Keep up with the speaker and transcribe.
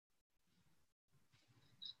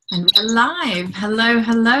And we're live. Hello,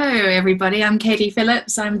 hello, everybody. I'm Katie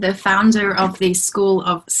Phillips. I'm the founder of the School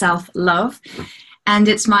of Self-Love. And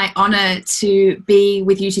it's my honor to be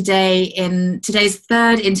with you today in today's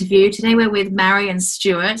third interview. Today we're with Maryon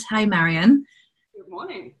Stewart. Hi, Maryon. Good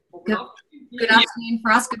morning. Good afternoon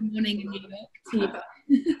for us. Good morning in New York to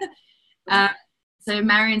you. So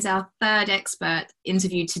Maryon's our third expert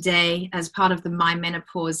interview today as part of the My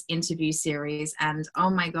Menopause interview series. And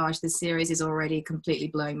oh my gosh, this series is already completely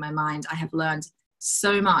blowing my mind. I have learned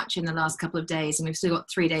so much in the last couple of days, and we've still got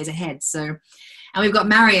 3 days ahead. And we've got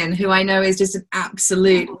Maryon, who I know is just an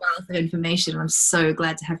absolute wealth of information. I'm so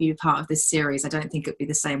glad to have you part of this series. I don't think it'd be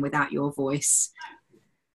the same without your voice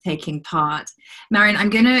taking part. Maryon,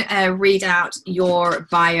 I'm going to read out your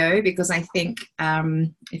bio because I think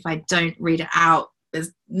if I don't read it out,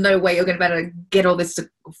 there's no way you're going to be able to get all this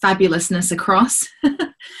fabulousness across.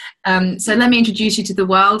 So let me introduce you to the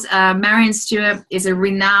world. Maryon Stewart is a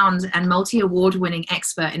renowned and multi-award winning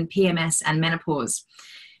expert in PMS and menopause.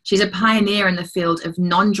 She's a pioneer in the field of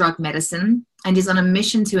non-drug medicine and is on a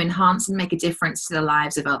mission to enhance and make a difference to the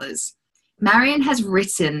lives of others. Maryon has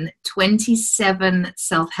written 27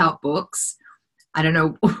 self-help books. I don't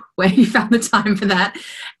know where you found the time for that,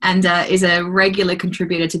 and is a regular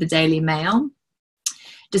contributor to the Daily Mail.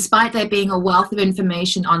 Despite there being a wealth of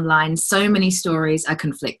information online, so many stories are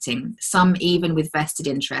conflicting, some even with vested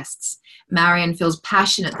interests. Maryon feels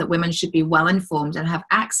passionate that women should be well informed and have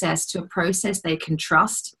access to a process they can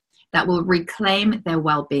trust that will reclaim their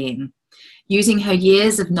well-being. Using her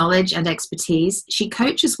years of knowledge and expertise, she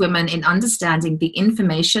coaches women in understanding the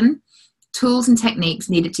information, tools and techniques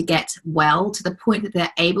needed to get well to the point that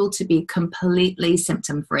they're able to be completely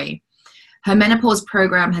symptom-free. Her menopause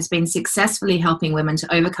program has been successfully helping women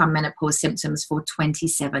to overcome menopause symptoms for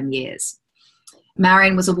 27 years.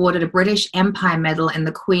 Maryon was awarded a British Empire Medal in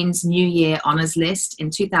the Queen's New Year Honours List in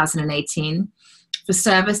 2018 for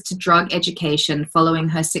service to drug education following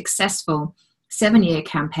her successful 7-year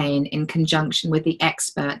campaign in conjunction with the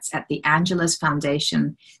experts at the Angelus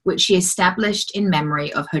Foundation, which she established in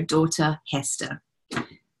memory of her daughter, Hester.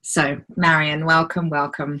 So, Maryon, welcome,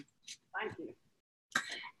 welcome. Thank you.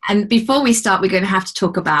 And before we start, we're going to have to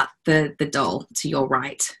talk about the doll to your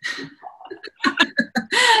right.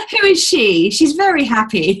 Who is she? She's very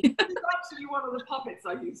happy. She's actually one of the puppets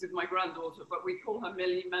I use with my granddaughter, but we call her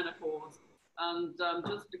Millie Menopause. And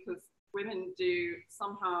just because women do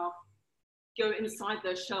somehow go inside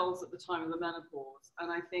their shells at the time of the menopause.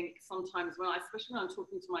 And I think sometimes especially when I'm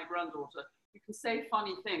talking to my granddaughter, you can say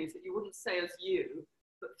funny things that you wouldn't say as you,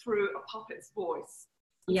 but through a puppet's voice.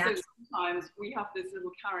 Yeah. So sometimes we have this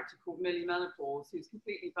little character called Millie Menopause who's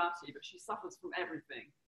completely batty, but she suffers from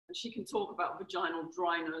everything. And she can talk about vaginal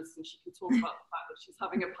dryness, and she can talk about the fact that she's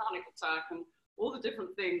having a panic attack and all the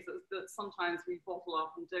different things that sometimes we bottle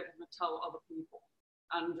up and don't want to tell other people.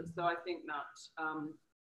 And so I think that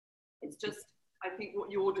I think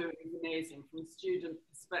what you're doing is amazing from a student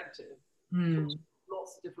perspective.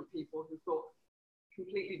 Lots of different people who've got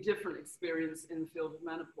completely different experience in the field of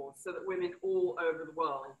menopause, so that women all over the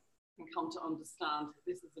world can come to understand that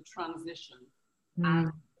this is a transition and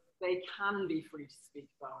they can be free to speak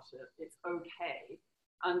about it. It's okay,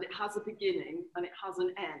 and it has a beginning and it has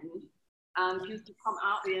an end, and you can come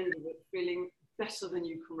out the end of it feeling better than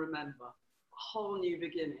you can remember. A whole new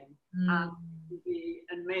beginning, and it will be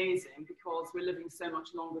amazing because we're living so much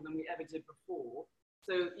longer than we ever did before.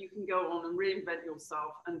 So you can go on and reinvent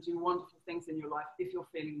yourself and do wonderful things in your life if you're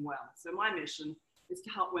feeling well. So my mission is to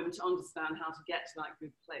help women to understand how to get to that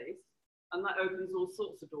good place. And that opens all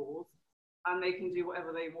sorts of doors, and they can do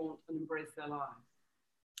whatever they want and embrace their lives.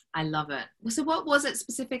 I love it. So what was it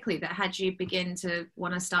specifically that had you begin to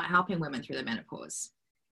want to start helping women through the menopause?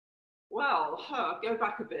 Well, go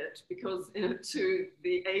back a bit, because to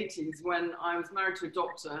the 80s, when I was married to a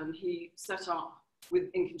doctor, and he set up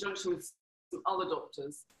in conjunction with some other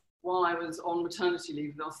doctors, while I was on maternity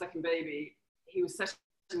leave with our second baby, he was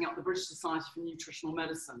setting up the British Society for Nutritional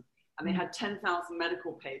Medicine, and they had 10,000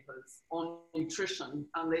 medical papers on nutrition,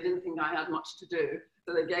 and they didn't think I had much to do,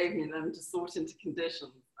 so they gave me them to sort into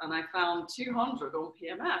conditions, and I found 200 on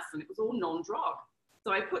PMS, and it was all non-drug.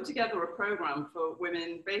 So I put together a program for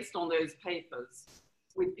women based on those papers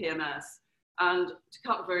with PMS. And to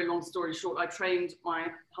cut a very long story short, I trained my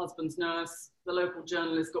husband's nurse. The local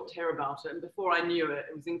journalist got to hear about it. And before I knew it,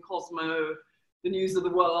 it was in Cosmo, the News of the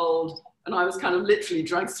World. And I was kind of literally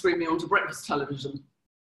dragged screaming onto breakfast television.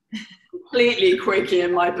 Completely quaking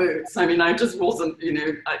in my boots. I mean, I just wasn't,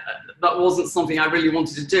 that wasn't something I really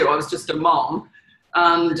wanted to do. I was just a mom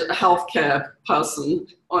and a healthcare person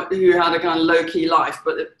who had a kind of low-key life.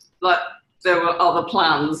 But there were other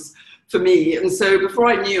plans for me. And so before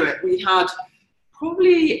I knew it, we had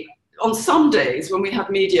probably, on some days when we had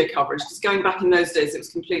media coverage, because going back in those days it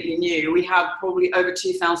was completely new, we had probably over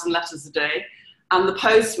 2,000 letters a day. And the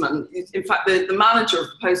postman, in fact, the manager of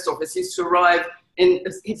the post office used to arrive in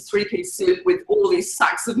his three-piece suit with all these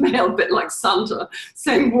sacks of mail, a bit like Santa,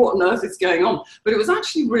 saying, what on earth is going on? But it was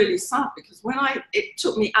actually really sad, because it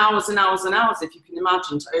took me hours and hours and hours, if you can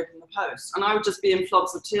imagine, to open the post. And I would just be in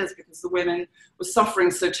floods of tears because the women were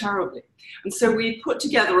suffering so terribly. And so we put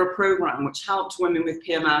together a program which helped women with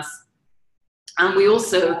PMS. And we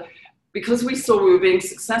also, because we saw we were being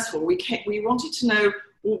successful, we wanted to know,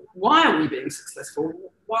 well, why are we being successful?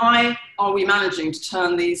 Why are we managing to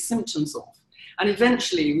turn these symptoms off? And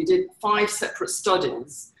eventually we did 5 separate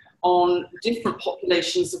studies on different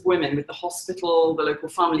populations of women with the hospital, the local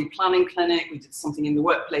family planning clinic. We did something in the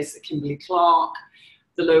workplace at Kimberley-Clark,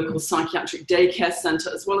 the local psychiatric daycare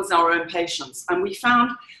centre, as well as our own patients. And we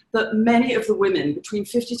found that many of the women, between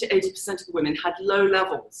 50 to 80% of the women, had low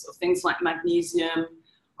levels of things like magnesium,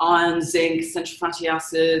 iron, zinc, essential fatty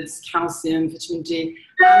acids, calcium, vitamin D.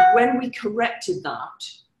 And when we corrected that,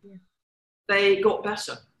 they got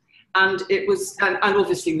better. And it was, and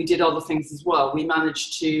obviously we did other things as well. We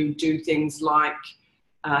managed to do things like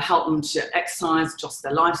help them to exercise, adjust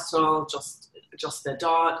their lifestyle, adjust their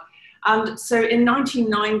diet. And so in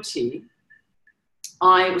 1990,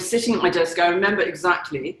 I was sitting at my desk. I remember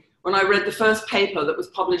exactly when I read the first paper that was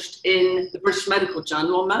published in the British Medical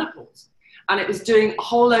Journal on menopause. And it was doing a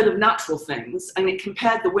whole load of natural things, and it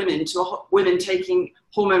compared the women to women taking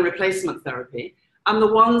hormone replacement therapy, and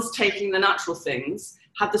the ones taking the natural things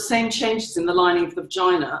had the same changes in the lining of the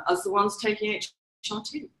vagina as the ones taking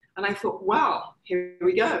HRT. And I thought, wow, here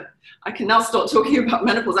we go. I can now start talking about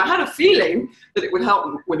menopause. I had a feeling that it would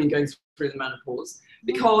help women going through the menopause,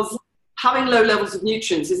 because having low levels of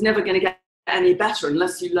nutrients is never going to get any better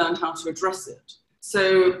unless you learn how to address it.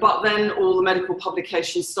 So, but then all the medical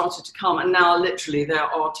publications started to come, and now literally there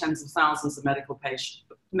are tens of thousands of medical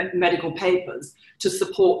papers to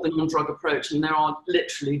support the non-drug approach, and there are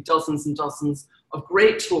literally dozens and dozens of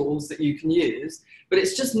great tools that you can use. But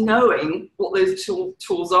it's just knowing what those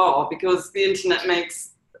tools are, because the internet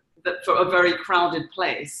makes that for a very crowded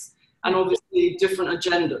place, and obviously different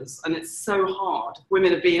agendas, and it's so hard.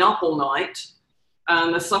 Women have been up all night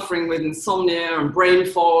and they're suffering with insomnia and brain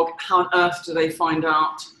fog. How on earth do they find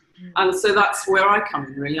out? And so that's where I come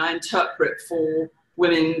in, really. I interpret for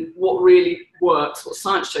women what really works, what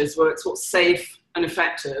science shows works, what's safe and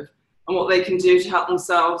effective, and what they can do to help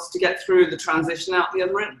themselves to get through the transition out the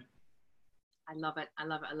other end. I love it. I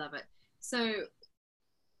love it. I love it. So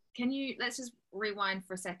let's just rewind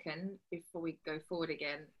for a second before we go forward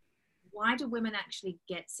again. Why do women actually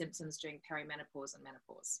get symptoms during perimenopause and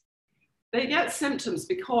menopause? They get symptoms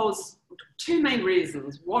because 2 main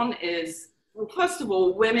reasons. One is, well, first of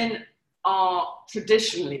all, women are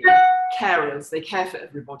traditionally carers. They care for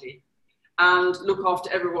everybody and look after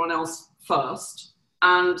everyone else first.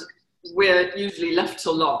 And we're usually left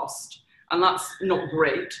till last. And that's not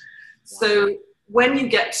great. So when you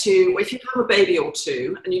get to, if you have a baby or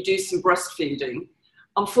 2 and you do some breastfeeding,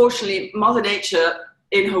 unfortunately, Mother Nature,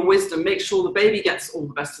 in her wisdom, makes sure the baby gets all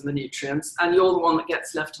the best of the nutrients, and you're the one that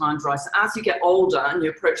gets left high and dry. So as you get older and you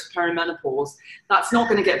approach perimenopause, that's not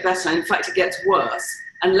going to get better. In fact, it gets worse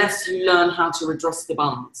unless you learn how to address the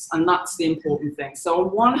balance. And that's the important thing. So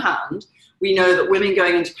on one hand, we know that women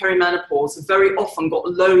going into perimenopause have very often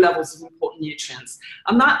got low levels of important nutrients.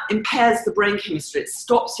 And that impairs the brain chemistry. It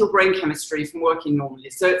stops your brain chemistry from working normally.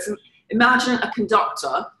 So imagine a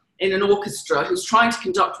conductor in an orchestra who's trying to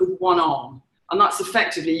conduct with one arm. And that's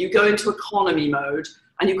effectively, you go into economy mode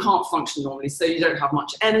and you can't function normally. So you don't have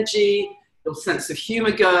much energy, your sense of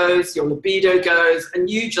humor goes, your libido goes, and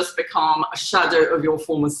you just become a shadow of your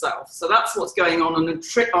former self. So that's what's going on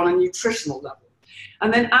a nutritional level.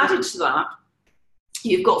 And then added to that,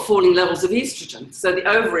 you've got falling levels of estrogen. So the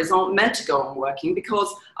ovaries aren't meant to go on working,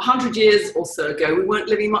 because 100 years or so ago, we weren't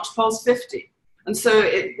living much past 50. And so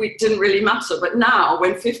it didn't really matter. But now,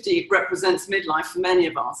 when 50 represents midlife for many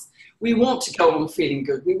of us, we want to go on feeling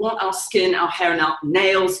good. We want our skin, our hair and our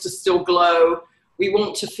nails to still glow. We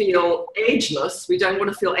want to feel ageless. We don't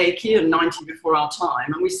want to feel achy and 90 before our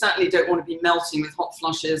time. And we certainly don't want to be melting with hot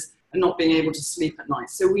flushes and not being able to sleep at night.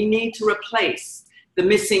 So we need to replace the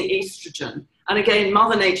missing estrogen. And again,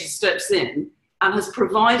 Mother Nature steps in and has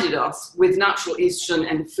provided us with natural estrogen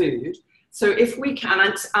and food. So if we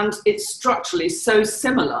can, and it's structurally so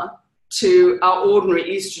similar to our ordinary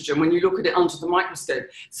estrogen when you look at it under the microscope.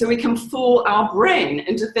 So we can fool our brain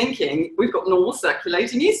into thinking we've got normal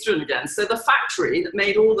circulating estrogen again. So the factory that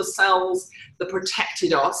made all the cells that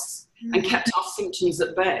protected us and kept our symptoms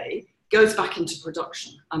at bay goes back into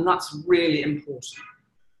production. And that's really important.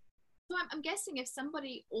 So I'm guessing if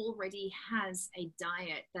somebody already has a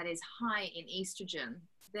diet that is high in estrogen,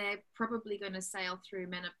 they're probably going to sail through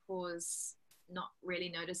menopause not really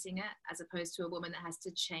noticing it, as opposed to a woman that has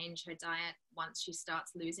to change her diet once she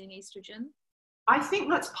starts losing estrogen? I think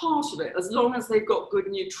that's part of it, as long as they've got good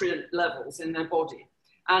nutrient levels in their body.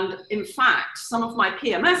 And in fact, some of my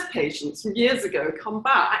PMS patients from years ago come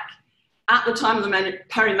back at the time of the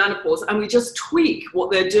perimenopause, and we just tweak what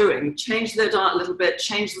they're doing, change their diet a little bit,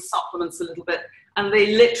 change the supplements a little bit, and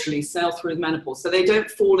they literally sail through the menopause. So they don't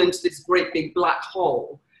fall into this great big black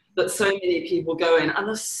hole that so many people go in. And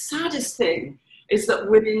the saddest thing is that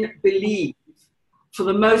women believe, for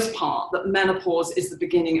the most part, that menopause is the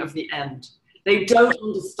beginning of the end. They don't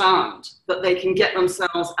understand that they can get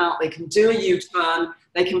themselves out, they can do a U-turn,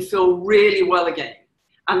 they can feel really well again,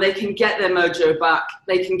 and they can get their mojo back,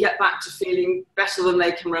 they can get back to feeling better than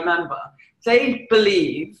they can remember. They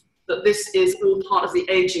believe that this is all part of the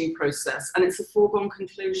aging process, and it's a foregone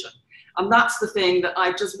conclusion. And that's the thing that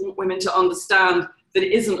I just want women to understand, that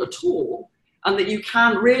it isn't at all, and that you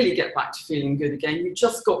can really get back to feeling good again. You've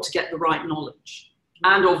just got to get the right knowledge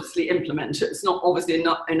and obviously implement it. It's not obviously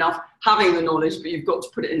enough having the knowledge, but you've got to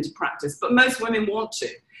put it into practice. But most women want to.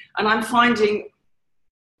 And I'm finding,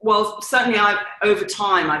 well, certainly over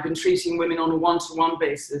time, I've been treating women on a one-to-one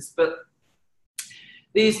basis, but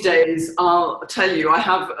these days, I'll tell you, I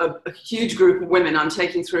have a huge group of women I'm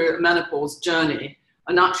taking through a menopause journey,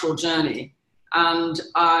 a natural journey. And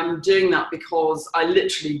I'm doing that because I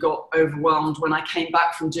literally got overwhelmed when I came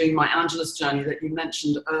back from doing my Angelus journey that you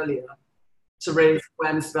mentioned earlier, to raise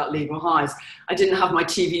awareness about legal highs. I didn't have my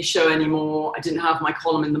TV show anymore. I didn't have my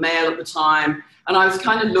column in the Mail at the time. And I was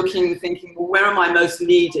kind of looking, thinking, well, where am I most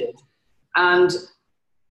needed? And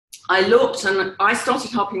I looked, and I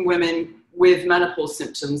started helping women with menopause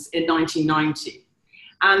symptoms in 1990.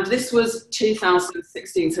 And this was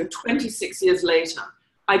 2016, so 26 years later.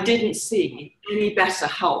 I didn't see any better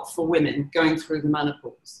help for women going through the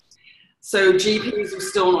menopause. So GPs were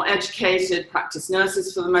still not educated, practice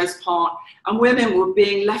nurses for the most part, and women were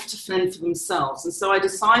being left to fend for themselves. And so I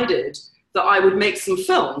decided that I would make some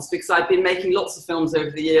films, because I'd been making lots of films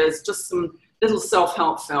over the years, just some little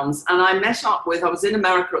self-help films. And I met up with, I was in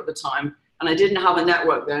America at the time, and I didn't have a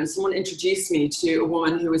network there, and someone introduced me to a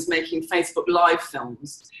woman who was making Facebook Live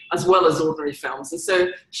films, as well as ordinary films. And so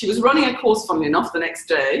she was running a course, funnily enough, the next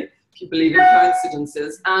day, if you believe in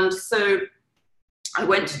coincidences. And so I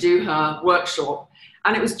went to do her workshop,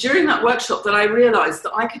 and it was during that workshop that I realized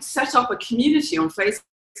that I could set up a community on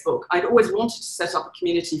Facebook. I'd always wanted to set up a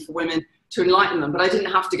community for women to enlighten them, but I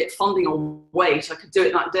didn't have to get funding or wait. I could do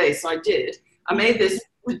it that day, so I did. I made this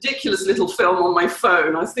ridiculous little film on my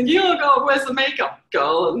phone. I was thinking, oh God, where's the makeup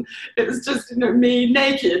girl? And it was just, you know, me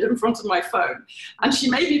naked in front of my phone. And she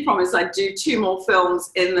made me promise I'd do 2 more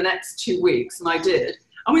films in the next 2 weeks, and I did.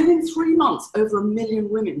 And within 3 months, over 1 million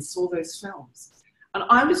women saw those films. And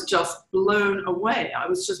I was just blown away. I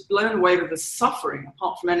was just blown away with the suffering,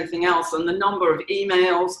 apart from anything else, and the number of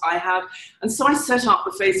emails I had. And so I set up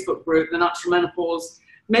the Facebook group, the Natural Menopause,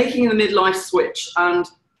 Making the Midlife Switch. And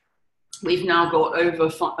we've now got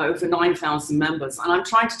over 9,000 members. And I'm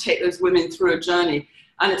trying to take those women through a journey.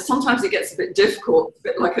 And sometimes it gets a bit difficult, a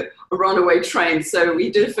bit like a runaway train. So we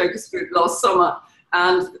did a focus group last summer,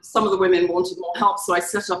 and some of the women wanted more help. So I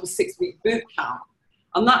set up a 6-week boot camp.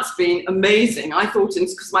 And that's been amazing. I thought,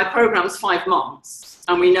 because my program's 5 months,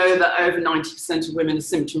 and we know that over 90% of women are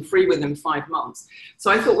symptom-free within 5 months.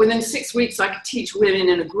 So I thought within 6 weeks, I could teach women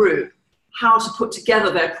in a group how to put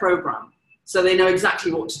together their program, so they know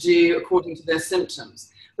exactly what to do according to their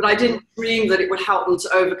symptoms. But I didn't dream that it would help them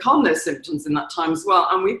to overcome their symptoms in that time as well.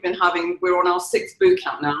 And we're on our 6th boot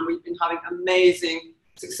camp now, and we've been having amazing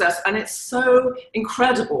success. And it's so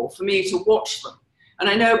incredible for me to watch them. And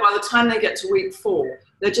I know by the time they get to week 4,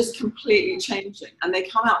 they're just completely changing, and they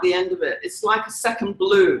come out the end of it. It's like a second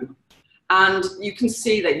bloom, and you can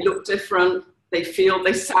see they look different, they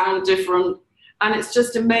sound different. And it's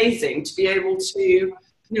just amazing to be able to, you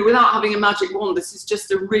know, without having a magic wand, this is just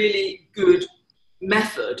a really good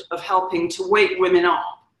method of helping to wake women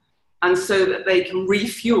up, and so that they can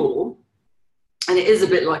refuel. And it is a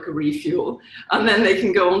bit like a refuel, and then they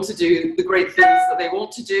can go on to do the great things that they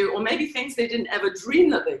want to do, or maybe things they didn't ever dream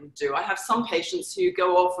that they would do. I have some patients who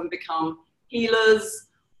go off and become healers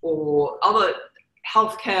or other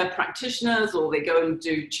healthcare practitioners, or they go and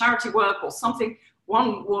do charity work or something.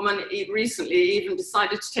 One woman recently even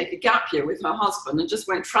decided to take a gap year with her husband and just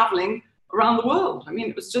went traveling around the world. I mean,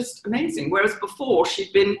 it was just amazing. Whereas before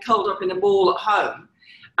she'd been curled up in a ball at home.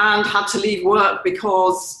 and had to leave work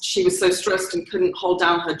because she was so stressed and couldn't hold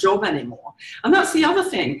down her job anymore. And that's the other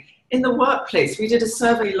thing. In the workplace, we did a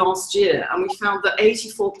survey last year and we found that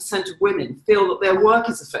 84% of women feel that their work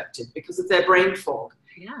is affected because of their brain fog,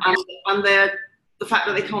 yeah. and the fact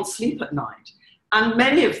that they can't sleep at night. And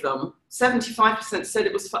many of them, 75%, said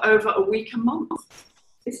it was for over a week, a month.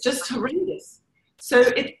 It's just horrendous. So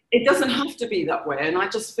it doesn't have to be that way. And I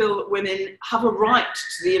just feel that women have a right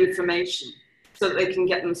to the information so that they can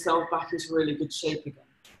get themselves back into really good shape again.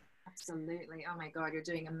 Absolutely. Oh my God, you're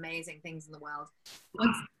doing amazing things in the world.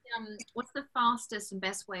 What's the fastest and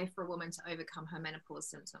best way for a woman to overcome her menopause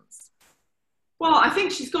symptoms? Well, I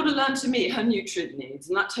think she's got to learn to meet her nutrient needs,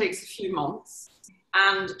 and that takes a few months.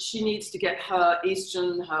 And she needs to get her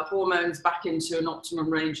estrogen, her hormones back into an optimum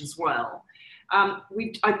range as well.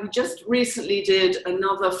 We just recently did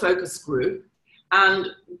another focus group, and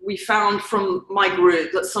we found from my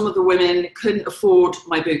group that some of the women couldn't afford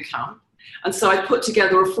my boot camp. And so I put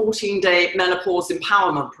together a 14-day menopause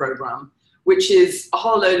empowerment program, which is a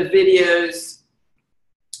whole load of videos.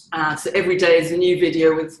 So every day is a new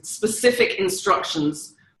video with specific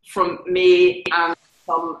instructions from me and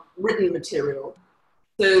some written material.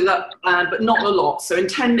 So that, but not a lot. So in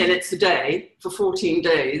 10 minutes a day for 14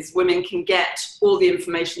 days, women can get all the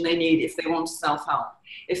information they need if they want self-help.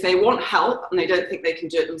 If they want help and they don't think they can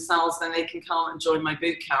do it themselves, then they can come and join my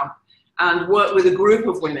boot camp and work with a group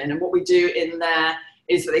of women. And what we do in there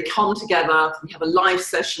is that they come together. We have a live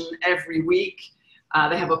session every week.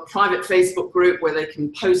 They have a private Facebook group where they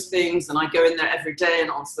can post things, and I go in there every day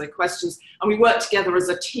and answer their questions. And we work together as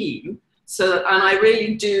a team. And I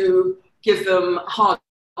really do give them hard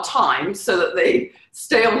time so that they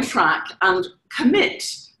stay on track and commit,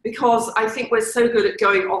 because I think we're so good at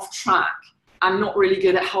going off track and not really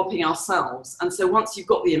good at helping ourselves. And so once you've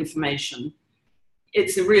got the information,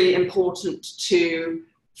 it's really important to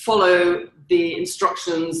follow the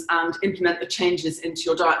instructions and implement the changes into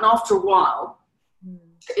your diet. And after a while,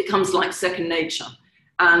 it becomes like second nature,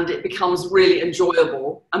 and it becomes really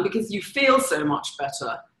enjoyable. And because you feel so much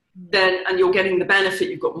better, and you're getting the benefit,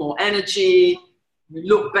 you've got more energy, you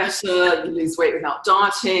look better, you lose weight without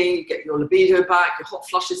dieting, you get your libido back, your hot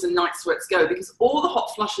flushes and night sweats go, because all the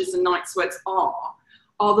hot flushes and night sweats are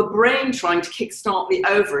the brain trying to kickstart the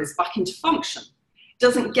ovaries back into function. It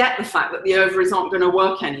doesn't get the fact that the ovaries aren't going to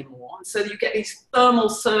work anymore. And so you get these thermal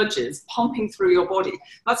surges pumping through your body.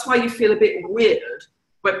 That's why you feel a bit weird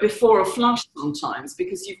but before a flush sometimes,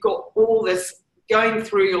 because you've got all this going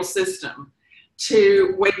through your system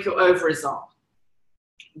to wake your ovaries up.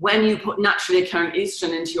 When you put naturally occurring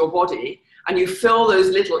estrogen into your body and you fill those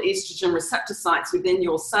little estrogen receptor sites within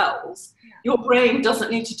your cells, your brain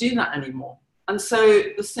doesn't need to do that anymore. And so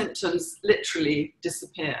the symptoms literally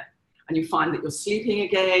disappear. And you find that you're sleeping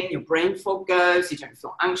again, your brain fog goes, you don't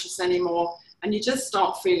feel anxious anymore, and you just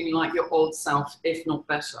start feeling like your old self, if not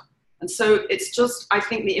better. And so it's just, I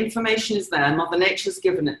think the information is there. Mother Nature's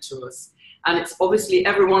given it to us. And it's obviously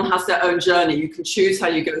everyone has their own journey. You can choose how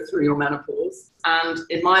you go through your menopause. And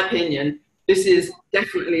in my opinion, this is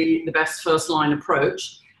definitely the best first line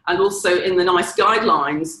approach. And also in the NICE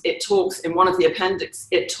guidelines, it talks in one of the appendix,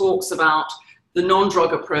 it talks about the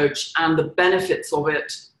non-drug approach and the benefits of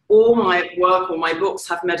it. All my work or my books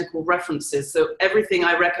have medical references. So everything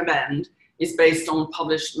I recommend is based on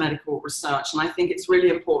published medical research. And I think it's really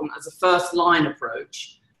important as a first line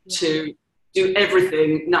approach to do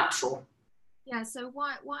everything natural. Yeah, so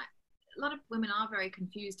why a lot of women are very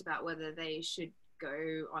confused about whether they should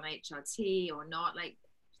go on HRT or not. Like,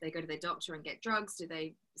 do they go to their doctor and get drugs? Do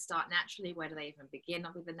they start naturally? Where do they even begin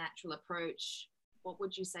with the natural approach? What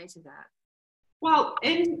would you say to that? Well,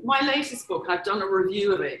 in my latest book, I've done a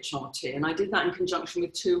review of HRT, and I did that in conjunction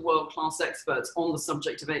with two world-class experts on the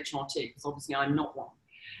subject of HRT, because obviously I'm not one.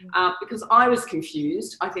 Because I was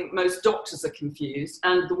confused. I think most doctors are confused,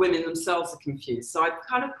 and the women themselves are confused. So I've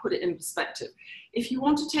kind of put it in perspective. If you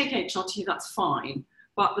want to take HRT, that's fine,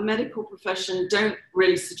 but the medical profession don't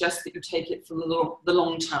really suggest that you take it for the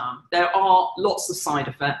long term. There are lots of side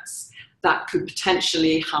effects that could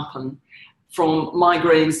potentially happen, from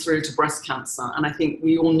migraines through to breast cancer. And I think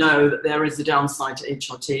we all know that there is a downside to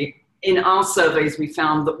HRT. In our surveys, we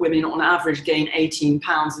found that women on average gain 18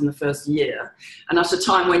 pounds in the first year. And at a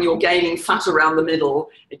time when you're gaining fat around the middle,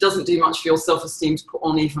 it doesn't do much for your self-esteem to put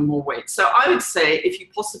on even more weight. So I would say, if you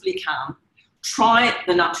possibly can, try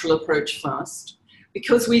the natural approach first,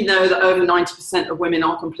 because we know that over 90% of women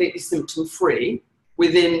are completely symptom-free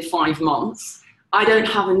within 5 months. I don't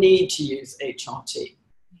have a need to use HRT.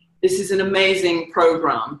 this is an amazing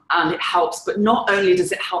program and it helps, but not only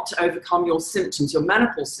does it help to overcome your symptoms, your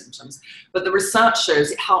menopause symptoms, but the research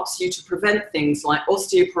shows it helps you to prevent things like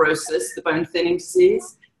osteoporosis, the bone thinning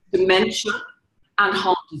disease, dementia, and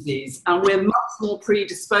heart disease. And we're much more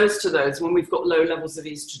predisposed to those when we've got low levels of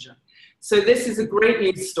estrogen. So this is a great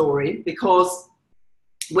news story because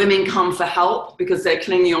women come for help because they're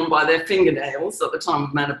clinging on by their fingernails at the time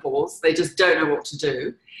of menopause. They just don't know what to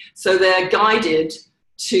do. So they're guided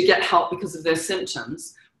to get help because of their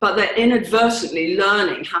symptoms, but they're inadvertently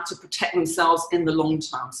learning how to protect themselves in the long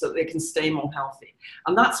term so that they can stay more healthy.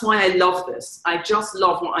 And that's why I love this. I just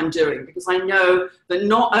love what I'm doing because I know that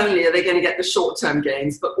not only are they going to get the short-term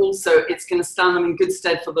gains, but also it's going to stand them in good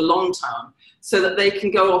stead for the long term so that they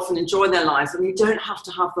can go off and enjoy their lives. And you don't have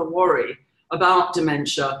to have the worry about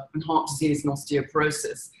dementia and heart disease and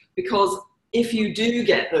osteoporosis, because if you do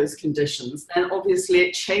get those conditions, then obviously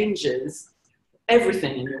it changes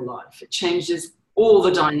everything in your life. It changes all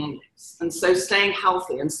the dynamics. And so staying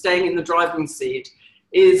healthy and staying in the driving seat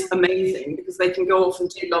is amazing because they can go off and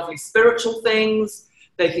do lovely spiritual things.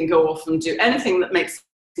 They can go off and do anything that makes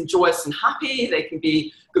them joyous and happy. They can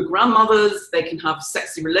be good grandmothers. They can have a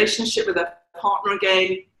sexy relationship with their partner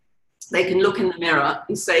again. They can look in the mirror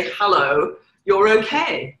and say, hello, you're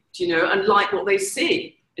okay, you know, and like what they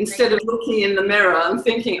see, instead of looking in the mirror and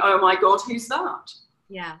thinking, oh my God, who's that?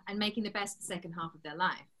 Yeah, and making the best second half of their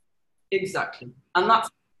life. Exactly. And that's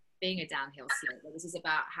being a downhill slope. This is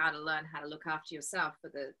about how to learn how to look after yourself for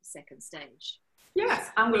the second stage. Yes,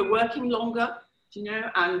 and we're working longer, you know,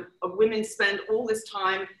 and women spend all this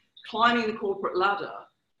time climbing the corporate ladder.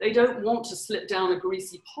 They don't want to slip down a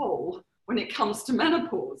greasy pole when it comes to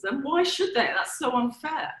menopause. And why should they? That's so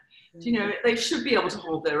unfair. You know, they should be able to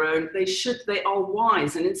hold their own. They are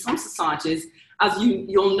wise. And in some societies, as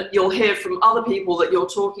you'll hear from other people that you're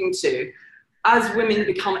talking to, as women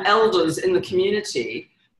become elders in the community,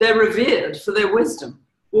 they're revered for their wisdom.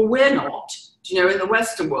 Well, we're not. You know, in the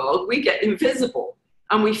Western world, we get invisible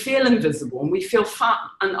and we feel invisible and we feel fat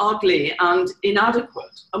and ugly and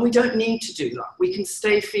inadequate. And we don't need to do that. We can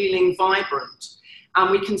stay feeling vibrant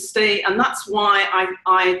and we can stay. And that's why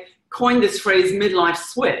I coined this phrase midlife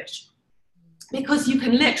switch, because you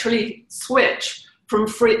can literally switch from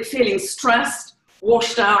feeling stressed,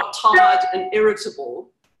 washed out, tired and irritable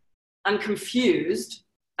and confused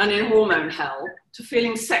and in hormone hell to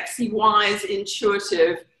feeling sexy, wise,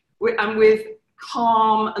 intuitive and with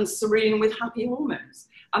calm and serene with happy hormones.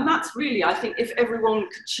 And that's really, I think if everyone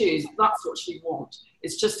could choose, that's what she wants.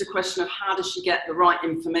 It's just a question of how does she get the right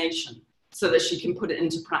information so that she can put it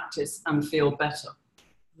into practice and feel better.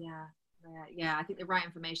 Yeah, I think the right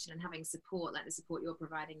information and having support, like the support you're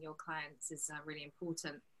providing your clients, is really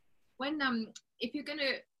important. When if you're going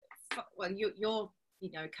to, well, you're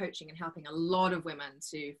you know, coaching and helping a lot of women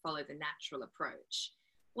to follow the natural approach.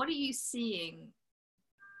 What are you seeing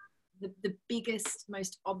the biggest,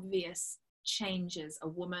 most obvious changes a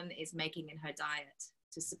woman is making in her diet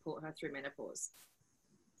to support her through menopause?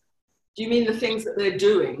 Do you mean the things that they're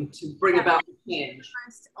doing to bring about the change?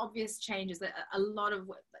 The most obvious changes that a lot of,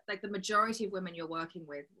 like the majority of women you're working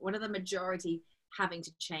with, what are the majority having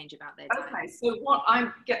to change about their diet? Okay, so what I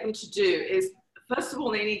get them to do is, first of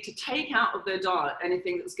all, they need to take out of their diet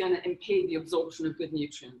anything that's going to impede the absorption of good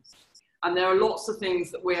nutrients. And there are lots of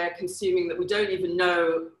things that we're consuming that we don't even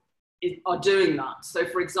know are doing that. So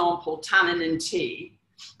for example, tannin in tea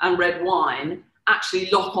and red wine actually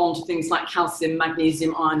lock on to things like calcium,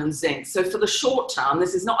 magnesium, iron and zinc. So for the short term,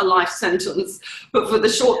 this is not a life sentence, but for the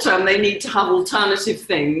short term, they need to have alternative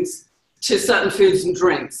things to certain foods and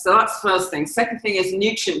drinks. So that's the first thing. Second thing is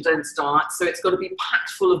nutrient-dense diet. So it's got to be packed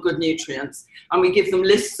full of good nutrients. And we give them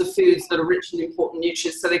lists of foods that are rich in important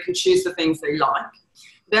nutrients so they can choose the things they like.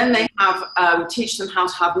 Then they have, teach them how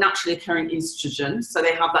to have naturally occurring estrogen. So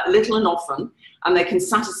they have that little and often, and they can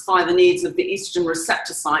satisfy the needs of the estrogen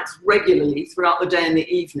receptor sites regularly throughout the day and the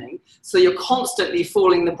evening. So you're constantly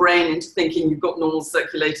fooling the brain into thinking you've got normal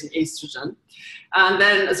circulating estrogen. And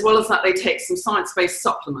then as well as that, they take some science-based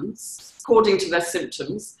supplements according to their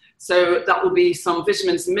symptoms. So that will be some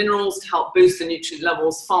vitamins and minerals to help boost the nutrient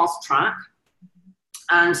levels fast track,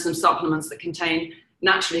 and some supplements that contain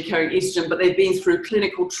naturally occurring estrogen, but they've been through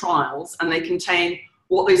clinical trials and they contain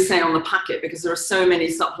what they say on the packet, because there are so many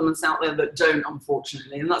supplements out there that don't,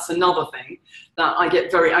 unfortunately. And that's another thing that I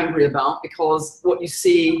get very angry about, because what you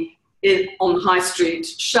see on the high street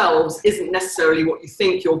shelves isn't necessarily what you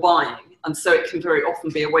think you're buying. And so it can very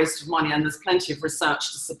often be a waste of money, and there's plenty of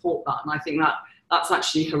research to support that. And I think that's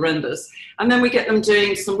actually horrendous. And then we get them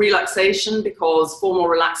doing some relaxation, because formal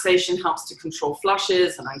relaxation helps to control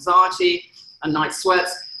flushes and anxiety and night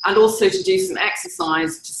sweats. and also to do some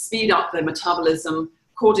exercise to speed up their metabolism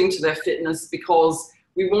according to their fitness, because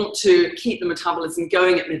we want to keep the metabolism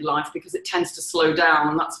going at midlife because it tends to slow down,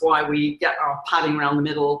 and that's why we get our padding around the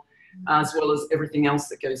middle as well as everything else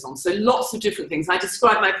that goes on. So lots of different things. I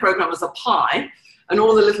describe my program as a pie, and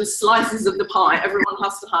all the little slices of the pie, everyone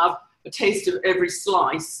has to have a taste of every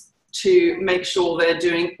slice to make sure they're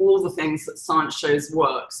doing all the things that science shows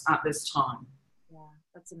works at this time. Yeah,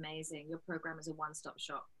 that's amazing. Your program is a one-stop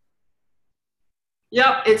shop.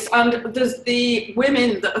 Yeah, and there's the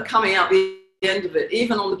women that are coming out the end of it,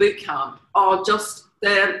 even on the boot camp, are just,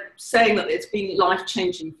 they're saying that it's been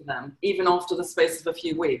life-changing for them, even after the space of a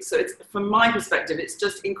few weeks. So it's, from my perspective, it's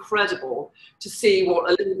just incredible to see what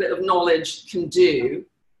a little bit of knowledge can do,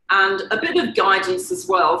 and a bit of guidance as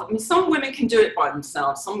well. I mean, some women can do it by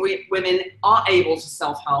themselves. Some women are able to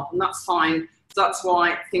self-help, and that's fine. That's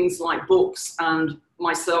why things like books and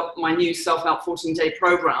my new self-help 14-day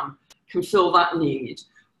program can fill that need.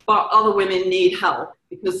 But other women need help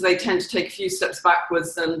because they tend to take a few steps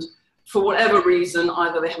backwards, and for whatever reason,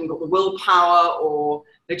 either they haven't got the willpower or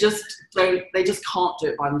they just can't do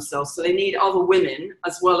it by themselves. So they need other women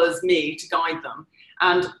as well as me to guide them.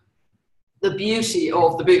 And the beauty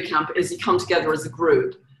of the boot camp is you come together as a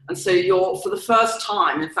group. And so you're, for the first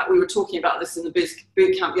time, in fact, we were talking about this in the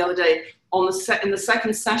boot camp the other day, in the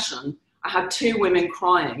second session, I had 2 women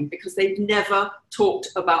crying because they'd never talked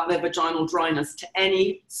about their vaginal dryness to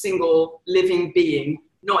any single living being,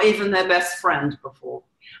 not even their best friend before.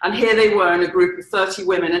 And here they were in a group of 30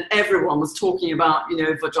 women, and everyone was talking about, you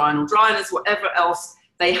know, vaginal dryness, whatever else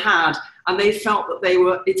they had. And they felt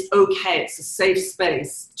that it's okay, it's a safe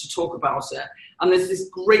space to talk about it. And there's this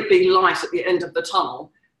great big light at the end of the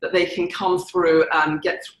tunnel that they can come through and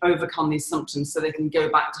overcome these symptoms so they can go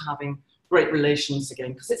back to having great relations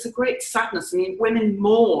again. Because it's a great sadness. I mean, women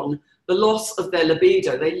mourn the loss of their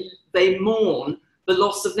libido. They mourn the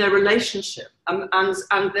loss of their relationship.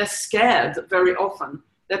 And they're scared that very often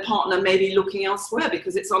their partner may be looking elsewhere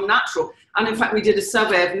because it's unnatural. And in fact, we did a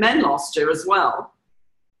survey of men last year as well.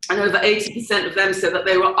 And over 80% of them said that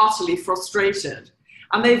they were utterly frustrated.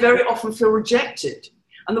 And they very often feel rejected.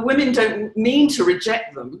 And the women don't mean to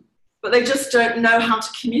reject them, but they just don't know how to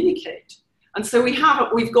communicate. And so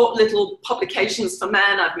we've got little publications for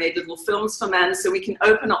men. I've made little films for men, so we can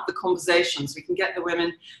open up the conversations. We can get the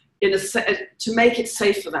women to make it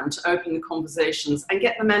safe for them to open the conversations, and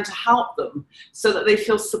get the men to help them so that they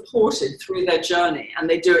feel supported through their journey and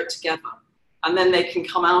they do it together. And then they can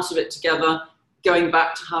come out of it together, going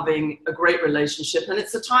back to having a great relationship. And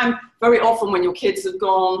it's a time very often when your kids have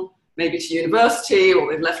gone maybe to university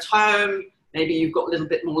or they've left home, maybe you've got a little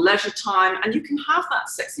bit more leisure time, and you can have that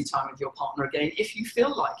sexy time with your partner again if you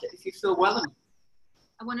feel like it, if you feel well enough.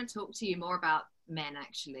 I want to talk to you more about men,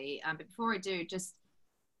 actually. But before I do, just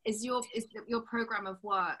is your program of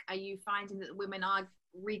work, are you finding that women are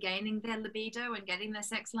regaining their libido and getting their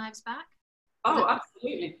sex lives back? Oh,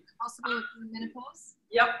 absolutely. Possible in menopause?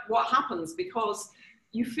 Yep. What happens, because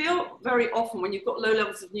you feel very often when you've got low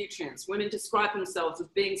levels of nutrients, women describe themselves as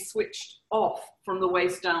being switched off from the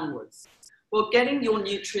waist downwards. Well, getting your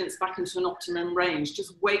nutrients back into an optimum range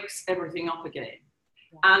just wakes everything up again.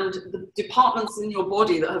 And the departments in your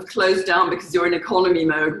body that have closed down because you're in economy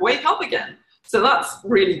mode wake up again. So that's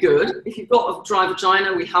really good. If you've got a dry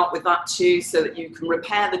vagina, we help with that too, so that you can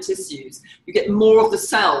repair the tissues. You get more of the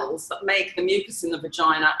cells that make the mucus in the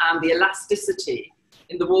vagina and the elasticity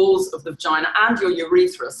in the walls of the vagina and your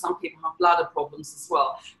urethra. Some people have bladder problems as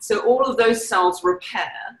well. So all of those cells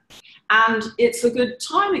repair, and it's a good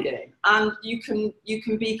time again. And you can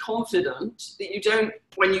be confident that you don't,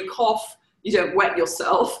 when you cough, you don't wet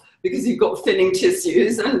yourself because you've got thinning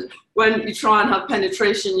tissues. And when you try and have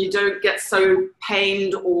penetration, you don't get so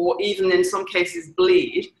pained or even in some cases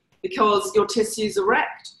bleed because your tissues are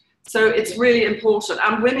wrecked. So it's really important.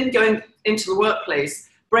 And women going into the workplace,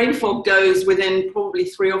 brain fog goes within probably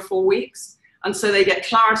 3 or 4 weeks. And so they get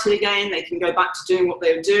clarity again. They can go back to doing what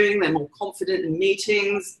they're doing. They're more confident in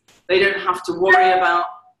meetings. They don't have to worry about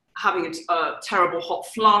having a terrible hot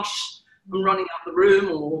flush and running out the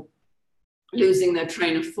room or losing their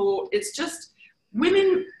train of thought. It's just,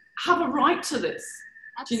 women have a right to this.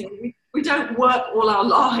 You know, we don't work all our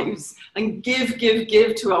lives and give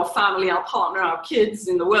to our family, our partner, our kids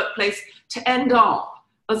in the workplace to end up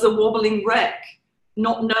as a wobbling wreck,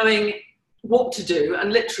 not knowing what to do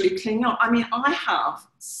and literally clinging up. I mean, I have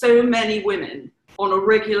so many women on a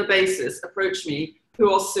regular basis approach me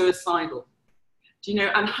who are suicidal. Do you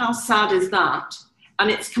know, and how sad is that?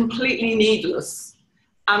 And it's completely needless.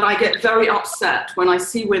 And I get very upset when I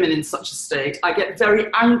see women in such a state. I get very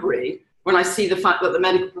angry when I see the fact that the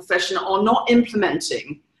medical profession are not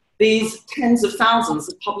implementing these tens of thousands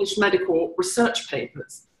of published medical research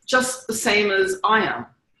papers, just the same as I am.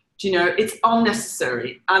 You know, it's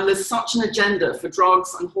unnecessary, and there's such an agenda for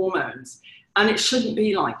drugs and hormones, and it shouldn't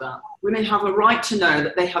be like that. Women have a right to know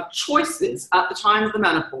that they have choices at the time of the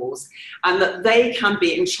menopause and that they can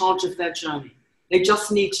be in charge of their journey. They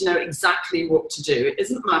just need to know exactly what to do. It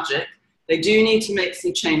isn't magic. They do need to make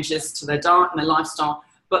some changes to their diet and their lifestyle,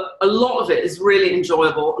 but a lot of it is really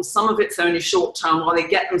enjoyable, and some of it's only short term while they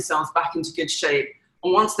get themselves back into good shape.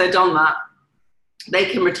 And once they're done that, they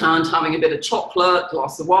can return to having a bit of chocolate,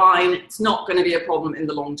 glass of wine. It's not going to be a problem in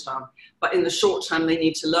the long term. But in the short term, they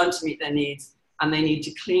need to learn to meet their needs, and they need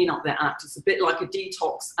to clean up their act. It's a bit like a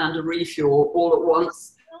detox and a refuel all at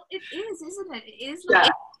once. Well, it is, isn't it? It is like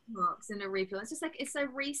a detox and a refuel. It's just like, it's a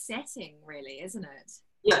resetting, really, isn't it?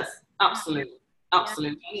 Yes, absolutely.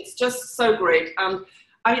 Absolutely. Yeah. And it's just so great. And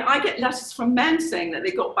I get letters from men saying that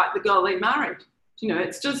they got back the girl they married. You know,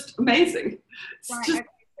 it's just amazing. It's right. just,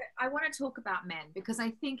 I want to talk about men because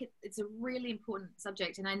I think it's a really important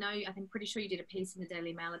subject, and I'm pretty sure you did a piece in the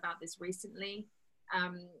Daily Mail about this recently.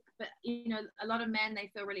 But you know, a lot of men,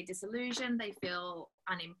 they feel really disillusioned, they feel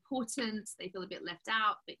unimportant, they feel a bit left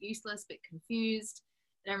out, a bit useless, a bit confused.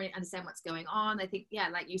 They don't really understand what's going on. They think, yeah,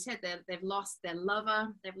 like you said, they've lost their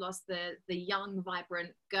lover, they've lost the young,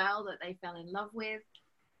 vibrant girl that they fell in love with,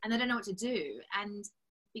 and they don't know what to do. And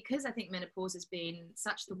because I think menopause has been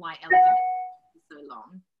such the white elephant for so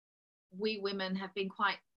long, we women have been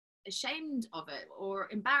quite ashamed of it or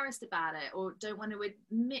embarrassed about it or don't want to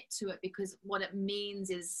admit to it because what it means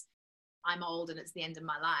is I'm old and it's the end of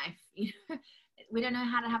my life. We don't know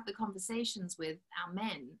how to have the conversations with our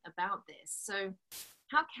men about this. So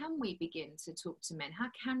how can we begin to talk to men? How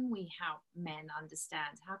can we help men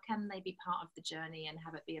understand? How can they be part of the journey and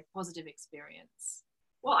have it be a positive experience?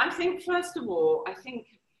 Well, I think, first of all,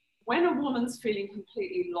 when a woman's feeling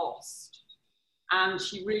completely lost, and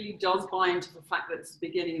she really does buy into the fact that it's the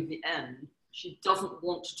beginning of the end, she doesn't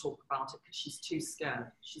want to talk about it because she's too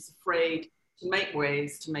scared. She's afraid to make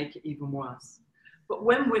waves to make it even worse. But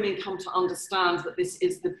when women come to understand that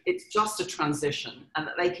it's just a transition and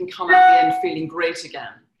that they can come at the end feeling great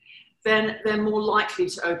again, then they're more likely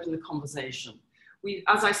to open the conversation.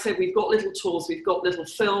 As I said, we've got little tools, we've got little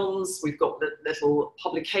films, we've got the little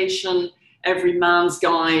publication, Every Man's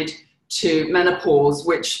Guide to Menopause,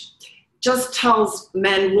 which just tells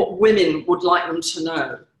men what women would like them to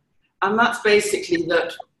know. And that's basically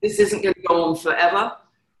that this isn't going to go on forever,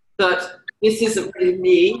 that this isn't really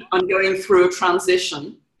me, I'm going through a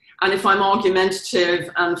transition. And if I'm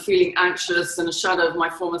argumentative and feeling anxious and a shadow of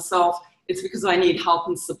my former self, it's because I need help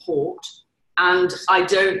and support. And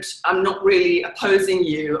I'm not really opposing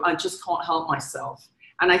you, I just can't help myself.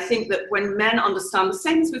 And I think that when men understand, the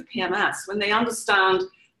same as with PMS, when they understand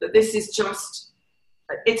that this is just,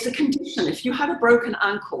 it's a condition. If you had a broken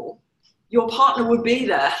ankle, your partner would be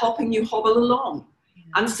there helping you hobble along.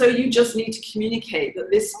 And so you just need to communicate that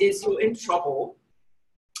you're in trouble,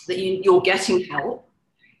 that you're getting help,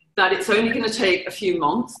 that it's only going to take a few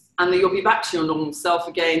months and that you'll be back to your normal self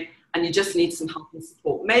again, and you just need some help and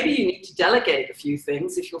support. Maybe you need to delegate a few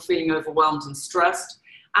things if you're feeling overwhelmed and stressed.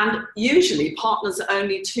 And usually partners are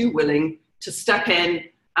only too willing to step in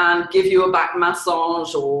and give you a back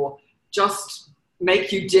massage or just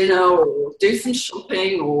make you dinner or do some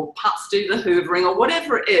shopping or perhaps do the hoovering or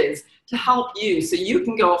whatever it is to help you so you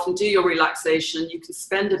can go off and do your relaxation. You can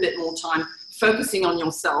spend a bit more time focusing on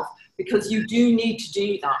yourself because you do need to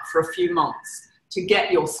do that for a few months to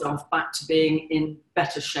get yourself back to being in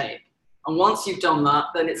better shape. And once you've done that,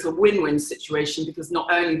 then it's a win-win situation because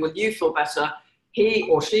not only will you feel better, he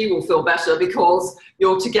or she will feel better because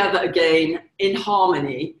you're together again in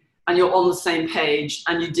harmony and you're on the same page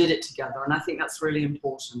and you did it together. And I think that's really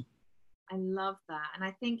important. I love that. And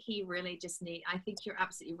I think he really I think you're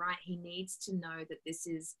absolutely right. He needs to know that this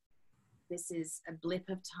is a blip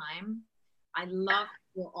of time. I love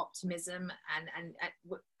your optimism and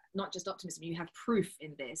not just optimism, you have proof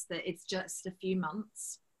in this that it's just a few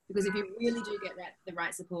months. Because if you really do get the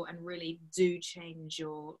right support and really do change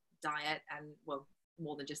your diet and, well,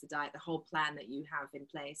 more than just the diet, the whole plan that you have in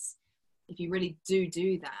place, if you really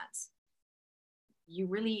do that, you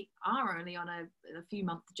really are only on a few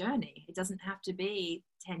month journey. It doesn't have to be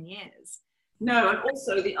 10 years. No, and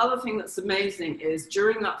also the other thing that's amazing is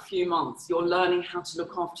during that few months, you're learning how to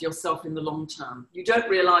look after yourself in the long term. You don't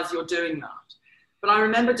realize you're doing that. But I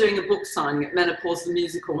remember doing a book signing at Menopause the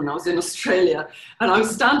Musical when I was in Australia, and I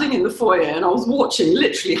was standing in the foyer and I was watching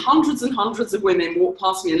literally hundreds and hundreds of women walk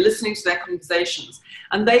past me and listening to their conversations.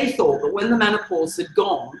 And they thought that when the menopause had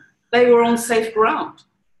gone, they were on safe ground.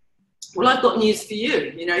 well, I've got news for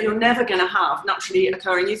you. You know, you're never going to have naturally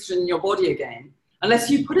occurring estrogen in your body again unless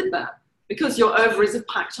you put it there, because your ovaries are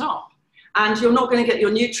packed up. And you're not going to get your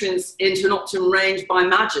nutrients into an optimum range by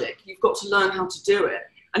magic. You've got to learn how to do it.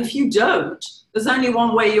 And if you don't, there's only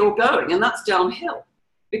one way you're going, and that's downhill.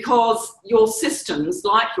 Because your systems,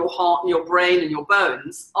 like your heart and your brain and your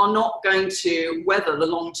bones, are not going to weather the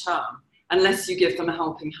long term unless you give them a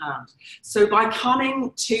helping hand. So by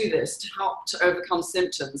coming to this to help to overcome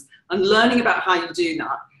symptoms and learning about how you do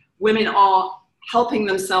that, women are helping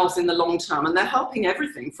themselves in the long term, and they're helping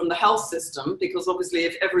everything from the health system, because obviously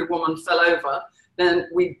if every woman fell over, then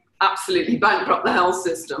we absolutely bankrupt the health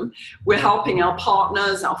system. We're helping our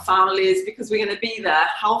partners, our families, because we're going to be there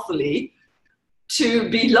healthily to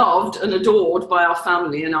be loved and adored by our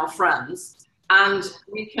family and our friends, and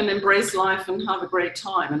we can embrace life and have a great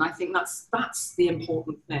time. And I think that's the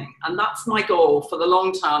important thing, and that's my goal for the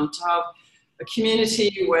long term, to have a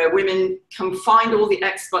community where women can find all the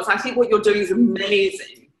experts. I think what you're doing is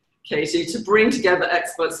amazing, Katie, to bring together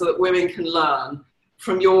experts so that women can learn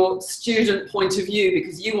from your student point of view,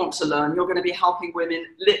 because you want to learn. You're going to be helping women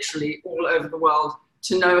literally all over the world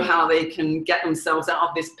to know how they can get themselves out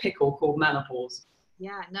of this pickle called menopause.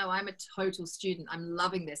 Yeah, no, I'm a total student. I'm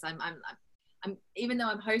loving this. I'm even though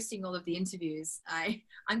I'm hosting all of the interviews,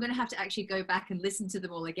 I'm going to have to actually go back and listen to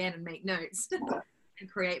them all again and make notes. And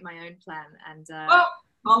create my own plan. And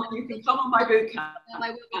well, you can come on my boot camp. I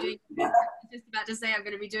will be doing, I was just about to say I'm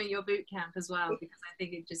going to be doing your boot camp as well, because I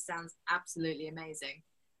think it just sounds absolutely amazing.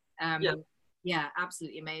 Yeah,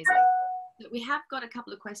 absolutely amazing. But we have got a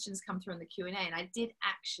couple of questions come through in the Q&A, and I did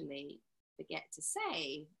actually forget to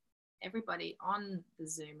say, everybody on the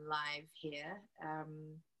Zoom live here,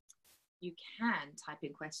 you can type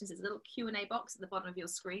in questions. There's a little Q&A box at the bottom of your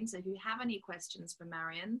screen, so if you have any questions for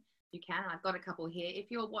Maryon, you can. I've got a couple here. If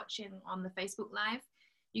you're watching on the Facebook Live,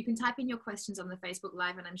 you can type in your questions on the Facebook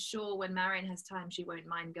Live, and I'm sure when Maryon has time, she won't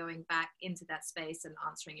mind going back into that space and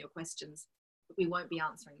answering your questions. But we won't be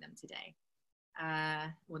answering them today.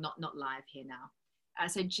 Well, not live here now.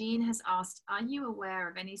 So Jean has asked, are you aware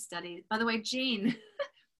of any studies? By the way, Jean,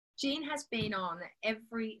 Jean has been on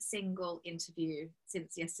every single interview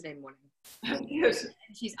since yesterday morning. Yes.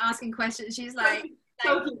 She's asking questions. She's like,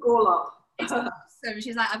 all up. So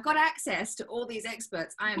she's like, I've got access to all these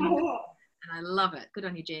experts. And I love it. Good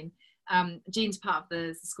on you, Jean. Jean's part of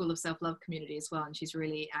the School of Self-Love community as well, and she's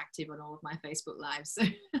really active on all of my Facebook Lives. So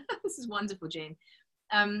this is wonderful, Jean.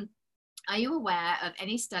 Are you aware of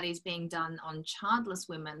any studies being done on childless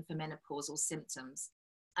women for menopausal symptoms?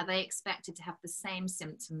 Are they expected to have the same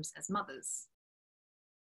symptoms as mothers?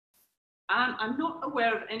 I'm not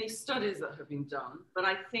aware of any studies that have been done, but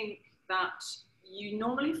I think that you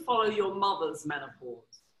normally follow your mother's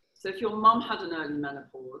menopause. So if your mum had an early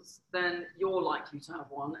menopause, then you're likely to have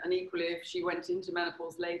one. And equally, if she went into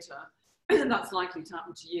menopause later, that's likely to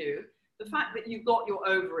happen to you. The fact that you've got your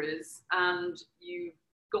ovaries and you've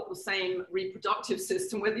got the same reproductive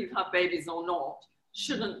system, whether you've had babies or not,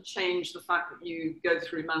 shouldn't change the fact that you go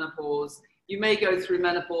through menopause. You may go through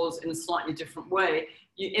menopause in a slightly different way.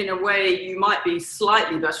 In a way, you might be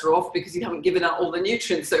slightly better off because you haven't given out all the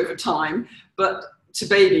nutrients over time, but to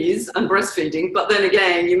babies and breastfeeding. But then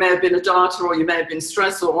again, you may have been a dieter, or you may have been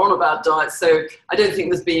stressed or on a bad diet. So I don't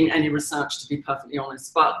think there's been any research, to be perfectly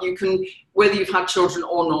honest. But you can, whether you've had children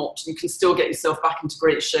or not, you can still get yourself back into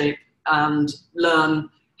great shape and learn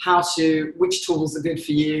which tools are good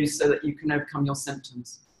for you so that you can overcome your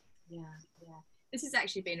symptoms. Yeah. This has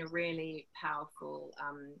actually been a really powerful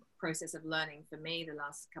process of learning for me the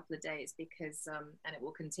last couple of days, because, and it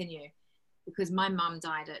will continue, because my mum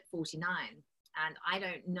died at 49, and I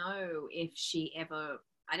don't know if she ever,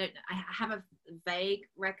 I have a vague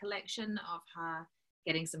recollection of her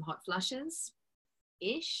getting some hot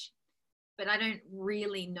flushes-ish, but I don't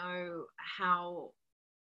really know how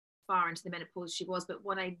far into the menopause she was. But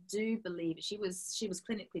what I do believe, she was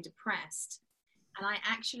clinically depressed, and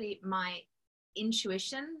my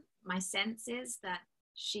intuition, my sense is that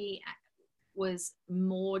she was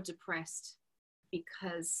more depressed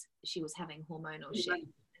because she was having hormonal shift,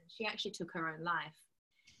 and she actually took her own life.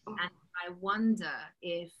 And I wonder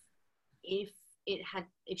if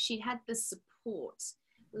she'd had the support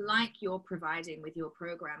like you're providing with your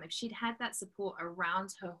program, if she'd had that support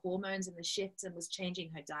around her hormones and the shifts and was changing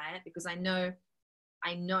her diet, because I know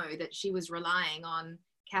that she was relying on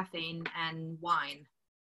caffeine and wine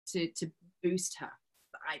to boost her.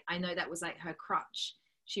 I know that was like her crutch.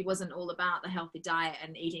 She wasn't all about the healthy diet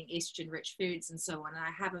and eating estrogen-rich foods and so on. And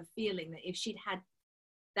I have a feeling that if she'd had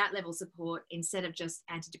that level of support instead of just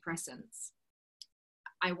antidepressants,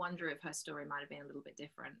 I wonder if her story might have been a little bit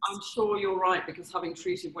different. I'm sure you're right, because having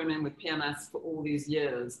treated women with PMS for all these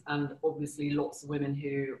years, and obviously lots of women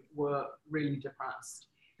who were really depressed.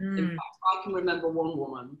 In fact, I can remember one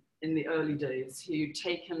woman in the early days who'd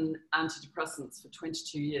taken antidepressants for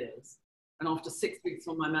 22 years. And after 6 weeks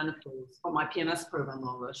on my menopause, on my PMS program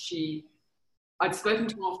rather, I'd spoken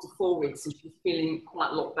to her after 4 weeks and she was feeling quite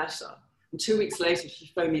a lot better. And 2 weeks later,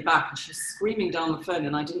 she phoned me back and she was screaming down the phone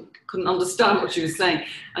and I couldn't understand what she was saying.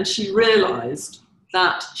 And she realized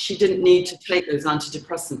that she didn't need to take those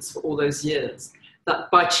antidepressants for all those years, that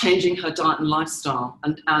by changing her diet and lifestyle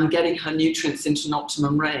and getting her nutrients into an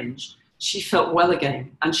optimum range, she felt well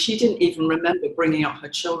again. And she didn't even remember bringing up her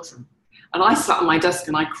children. And I sat at my desk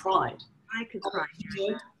and I cried. I could cry.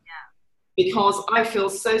 Because I feel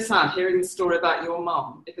so sad hearing the story about your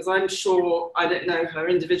mum, because I'm sure, I don't know her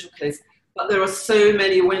individual case, but there are so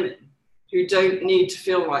many women who don't need to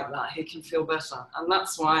feel like that, who can feel better. And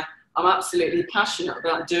that's why I'm absolutely passionate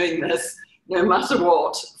about doing this, no matter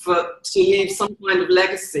what, to leave some kind of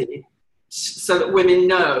legacy so that women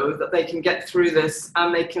know that they can get through this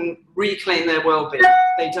and they can reclaim their well-being.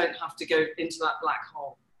 They don't have to go into that black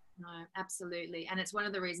hole. No, absolutely. And it's one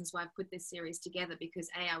of the reasons why I've put this series together, because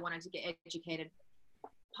I wanted to get educated,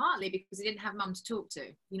 partly because I didn't have mum to talk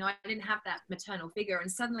to. You know, I didn't have that maternal figure,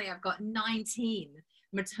 and suddenly I've got 19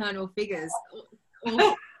 maternal figures.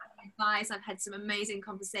 All advice. I've had some amazing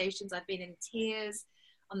conversations. I've been in tears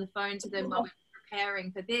on the phone to them while we were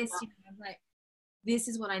preparing for this. You know, I'm like, this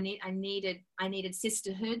is what I need. I needed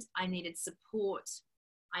sisterhood. I needed support.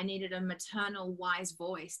 I needed a maternal wise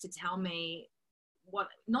voice to tell me what,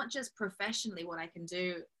 not just professionally what I can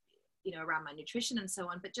do, you know, around my nutrition and so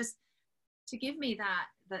on, but just to give me that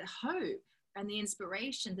hope and the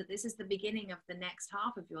inspiration that this is the beginning of the next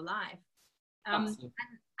half of your life. And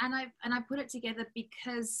I put it together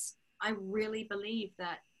because I really believe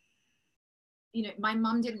that, you know, my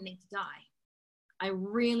mum didn't need to die. I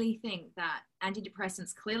really think that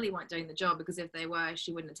antidepressants clearly weren't doing the job, because if they were,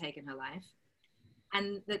 she wouldn't have taken her life.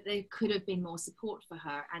 And that there could have been more support for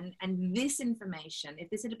her. And this information, if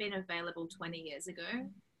this had been available 20 years ago,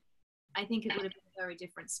 I think it would have been a very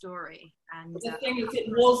different story. And the thing is, it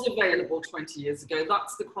was available 20 years ago.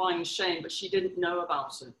 That's the crying shame, but she didn't know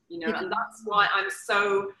about it, you know, and that's why I'm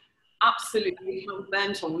so absolutely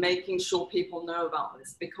hell-bent on making sure people know about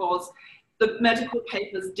this, because the medical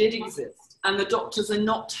papers did exist and the doctors are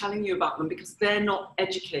not telling you about them because they're not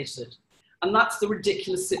educated. And that's the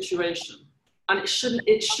ridiculous situation. And it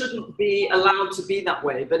shouldn't be allowed to be that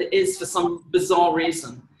way, but it is for some bizarre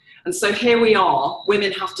reason. And so here we are,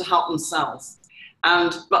 women have to help themselves.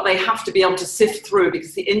 But they have to be able to sift through,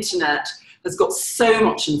 because the internet has got so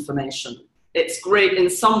much information. It's great in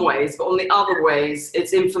some ways, but on the other ways,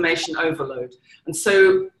 it's information overload. And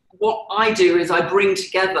so what I do is I bring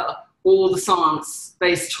together all the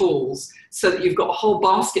science-based tools so that you've got a whole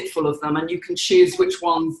basket full of them and you can choose which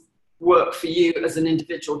ones work for you as an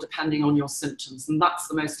individual depending on your symptoms. And that's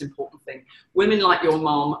the most important thing. Women like your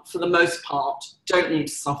mom, for the most part, don't need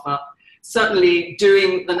to suffer. Certainly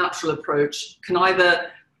doing the natural approach can either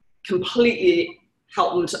completely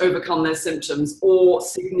help them to overcome their symptoms or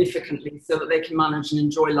significantly so that they can manage and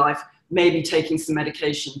enjoy life, maybe taking some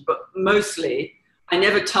medication. But mostly, I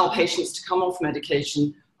never tell patients to come off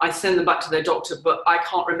medication. I send them back to their doctor, but I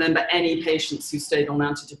can't remember any patients who stayed on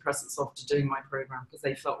antidepressants after doing my program because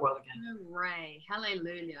they felt well again. Hooray,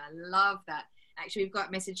 hallelujah, I love that. Actually, we've got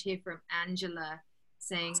a message here from Angela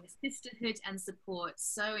saying, sisterhood and support,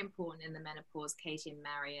 so important in the menopause, Katie and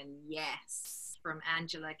Maryon. Yes, from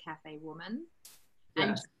Angela, Cafe Woman. Yes.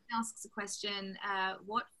 And she asks a question,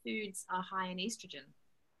 what foods are high in estrogen?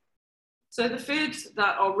 So the foods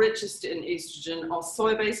that are richest in estrogen are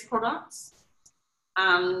soy-based products,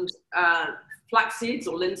 and flax seeds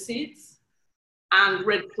or linseeds, and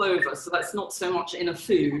red clover. So that's not so much in a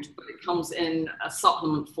food, but it comes in a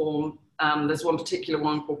supplement form. There's one particular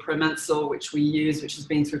one called Promensil, which we use, which has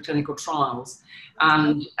been through clinical trials.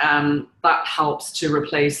 And that helps to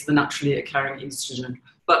replace the naturally occurring estrogen.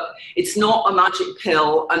 But it's not a magic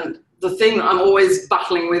pill. And the thing that I'm always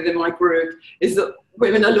battling with in my group is that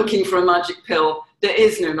women are looking for a magic pill. There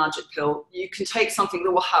is no magic pill. You can take something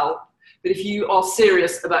that will help. But if you are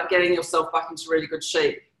serious about getting yourself back into really good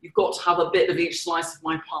shape, you've got to have a bit of each slice of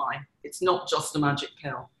my pie. It's not just a magic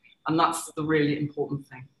pill. And that's the really important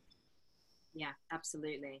thing. Yeah,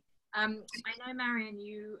 absolutely. I know, Maryon,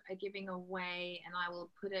 you are giving away, and I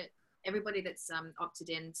will put it, everybody that's opted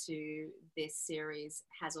into this series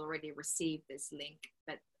has already received this link,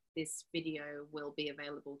 but this video will be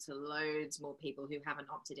available to loads more people who haven't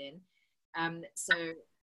opted in. So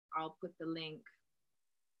I'll put the link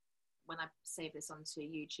when I save this onto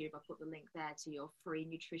YouTube, I'll put the link there to your free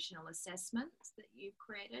nutritional assessment that you've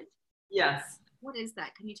created. Yes. What is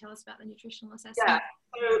that? Can you tell us about the nutritional assessment? Yeah.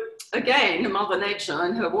 So again, Mother Nature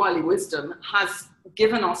and her wily wisdom has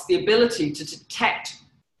given us the ability to detect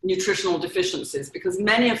nutritional deficiencies, because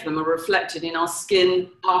many of them are reflected in our skin,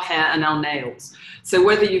 our hair, and our nails. So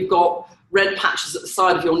whether you've got red patches at the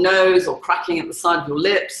side of your nose, or cracking at the side of your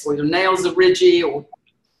lips, or your nails are ridgy, or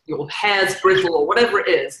your hair's brittle, or whatever it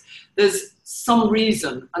is, there's some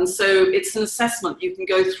reason. And so it's an assessment you can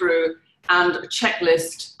go through, and a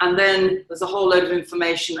checklist, and then there's a whole load of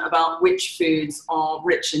information about which foods are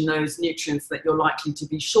rich in those nutrients that you're likely to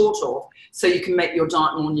be short of, so you can make your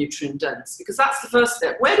diet more nutrient dense. Because that's the first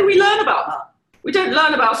step. Where do we learn about that? We don't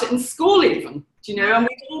learn about it in school even, do you know? And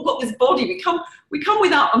we've all got this body. We come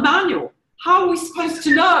without a manual. How are we supposed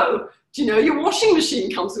to know? Do you know, your washing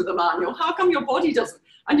machine comes with a manual. How come your body doesn't?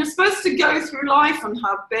 And you're supposed to go through life and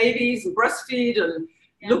have babies and breastfeed and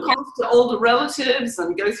look after older relatives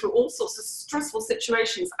and go through all sorts of stressful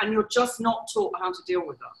situations, and you're just not taught how to deal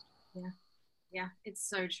with that. Yeah, it's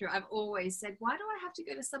so true. I've always said, why do I have to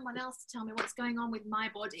go to someone else to tell me what's going on with my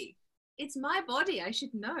body? It's my body, I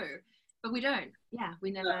should know. But we don't. Yeah,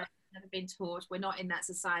 we never been taught. We're not in that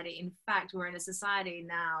society. In fact, we're in a society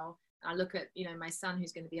now. I look at, you know, my son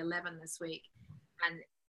who's going to be 11 this week, and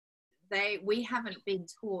we haven't been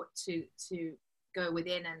taught to go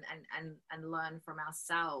within and learn from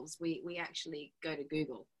ourselves. We actually go to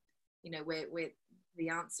Google. You know, we're the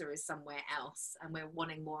answer is somewhere else, and we're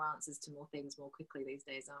wanting more answers to more things more quickly these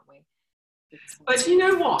days, aren't we? But you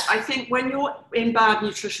know what? I think when you're in bad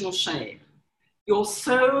nutritional shape, you're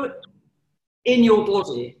so in your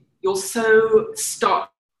body, you're so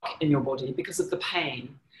stuck in your body because of the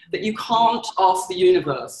pain, that you can't ask the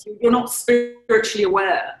universe. You're not spiritually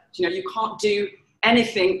aware. You know, you can't do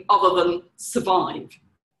anything other than survive.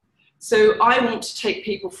 So I want to take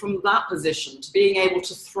people from that position to being able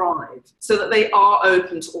to thrive, so that they are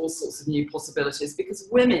open to all sorts of new possibilities, because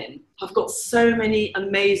women have got so many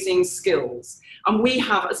amazing skills, and we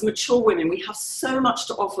have, as mature women, we have so much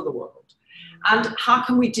to offer the world. And how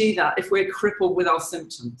can we do that if we're crippled with our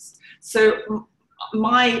symptoms? So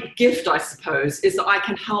my gift, I suppose, is that I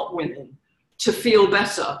can help women to feel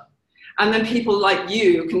better. And then people like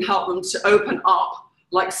you can help them to open up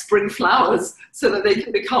like spring flowers, so that they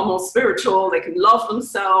can become more spiritual, they can love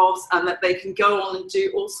themselves, and that they can go on and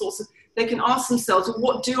do all sorts of, they can ask themselves,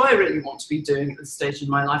 what do I really want to be doing at this stage in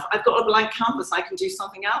my life? I've got a blank canvas, I can do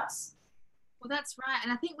something else. Well, that's right.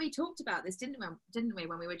 And I think we talked about this, didn't we,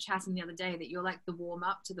 when we were chatting the other day, that you're like the warm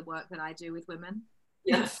up to the work that I do with women.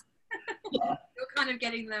 Yes. You're kind of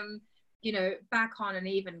getting them, you know, back on an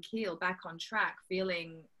even keel, back on track,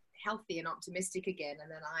 feeling healthy and optimistic again,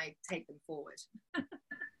 and then I take them forward.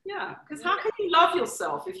 Yeah, because how can you love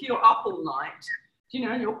yourself if you're up all night, you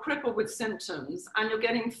know, and you're crippled with symptoms, and you're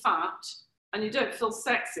getting fat, and you don't feel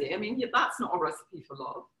sexy? I mean, that's not a recipe for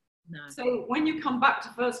love. No. So when you come back to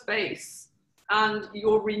first base and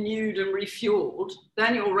you're renewed and refueled,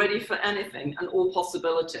 then you're ready for anything and all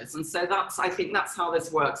possibilities. And so I think that's how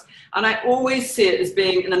this works. And I always see it as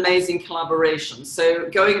being an amazing collaboration. So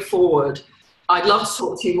going forward, I'd love to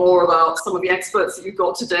talk to you more about some of the experts that you've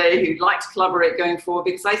got today who'd like to collaborate going forward,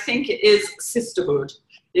 because I think it is sisterhood.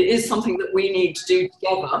 It is something that we need to do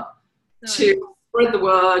together to spread the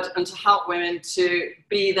word and to help women to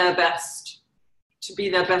be their best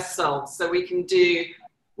selves. So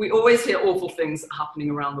we always hear awful things happening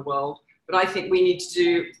around the world, but I think we need to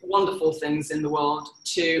do wonderful things in the world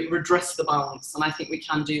to redress the balance. And I think we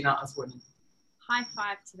can do that as women. High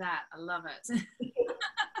five to that. I love it.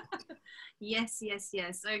 Yes.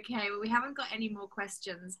 Okay, well, we haven't got any more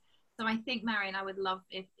questions. So I think, Maryon, I would love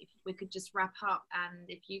if we could just wrap up, and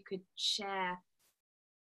if you could share,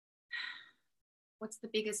 what's the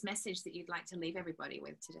biggest message that you'd like to leave everybody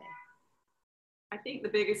with today? I think the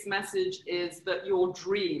biggest message is that your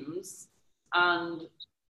dreams and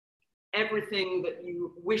everything that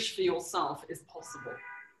you wish for yourself is possible.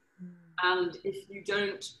 And if you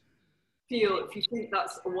think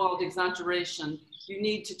that's a wild exaggeration, you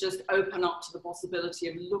need to just open up to the possibility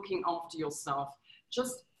of looking after yourself.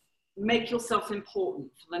 Just make yourself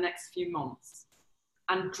important for the next few months,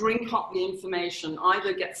 and drink up the information.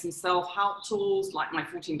 Either get some self-help tools like my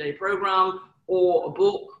 14-day program, or a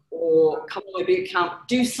book, or come on my boot camp.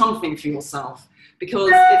 Do something for yourself,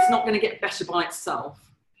 because it's not going to get better by itself.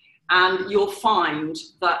 And you'll find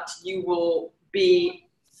that you will be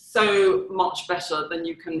so much better than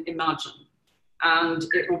you can imagine. And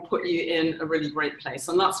it will put you in a really great place.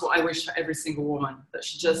 And that's what I wish for every single woman, that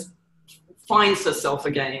she just finds herself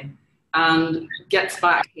again and gets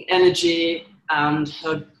back the energy and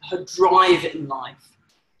her drive in life,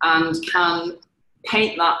 and can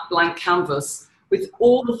paint that blank canvas with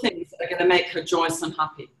all the things that are going to make her joyous and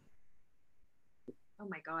happy. Oh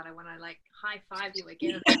my God, I want to like high five you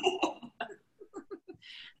again.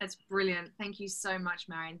 That's brilliant. Thank you so much,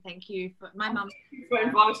 Maryon. Thank you for my mum. Thank you for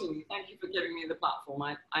inviting me. Thank you for giving me the platform.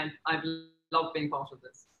 I've loved being part of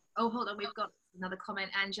this. Oh, hold on. We've got another comment.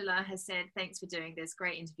 Angela has said, thanks for doing this.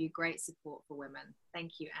 Great interview. Great support for women.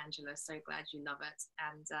 Thank you, Angela. So glad you love it.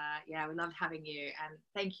 And yeah, we loved having you. And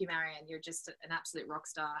thank you, Maryon. You're just an absolute rock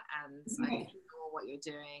star. And I adore what you're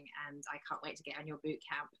doing. And I can't wait to get on your boot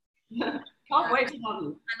camp. Can't wait to have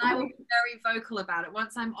you. And I will be very vocal about it.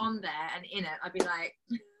 Once I'm on there and in it, I'll be like,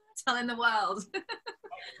 telling the world.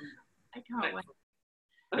 I can't wait.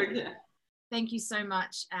 Okay. Thank you so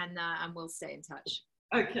much. And we'll stay in touch.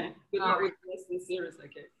 Okay. Good luck with the rest of the series.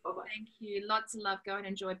 Okay. Bye-bye. Thank you. Lots of love. Go and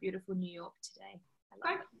enjoy beautiful New York today.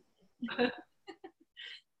 Thank you.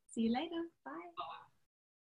 See you later. Bye. Bye.